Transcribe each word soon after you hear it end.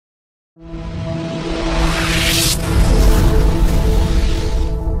You're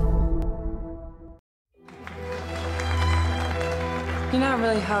not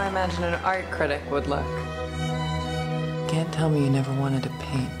really how I imagine an art critic would look. Can't tell me you never wanted to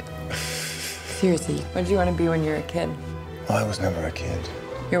paint. Seriously, what did you want to be when you were a kid? I was never a kid.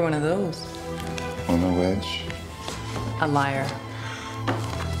 You're one of those. On a wedge? A liar.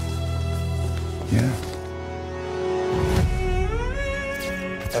 Yeah.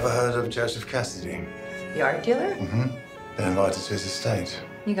 Ever heard of Joseph Cassidy? The art dealer? Mm-hmm. Been invited to his estate.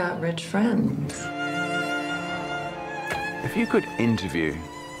 You got rich friends. If you could interview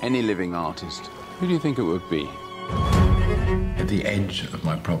any living artist, who do you think it would be? At the edge of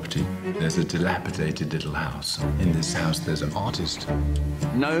my property, there's a dilapidated little house. In this house, there's an artist.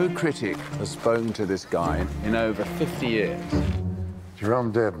 No critic has spoken to this guy in over 50 years.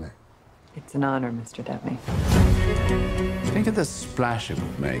 Jerome Debney. It's an honor, Mr. Debney. Think of the splash it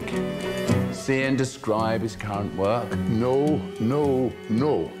would make. See and describe his current work. No, no,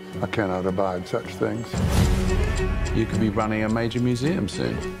 no. I cannot abide such things. You could be running a major museum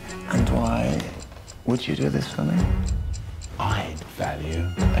soon. And why would you do this for me? I'd value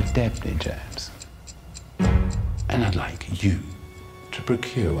a Debney, James. And I'd like you to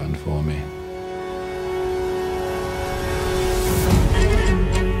procure one for me.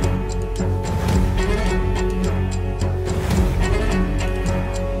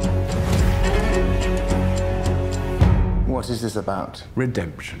 What is this about?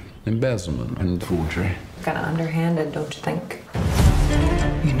 Redemption, embezzlement, and forgery. Kind of underhanded, don't you think?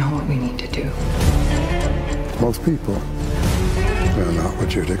 You know what we need to do. Most people are not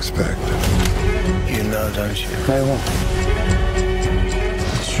what you'd expect. You know, don't you? I won't.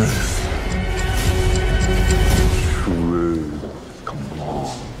 Truth. True. Come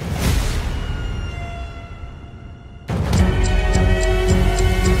on.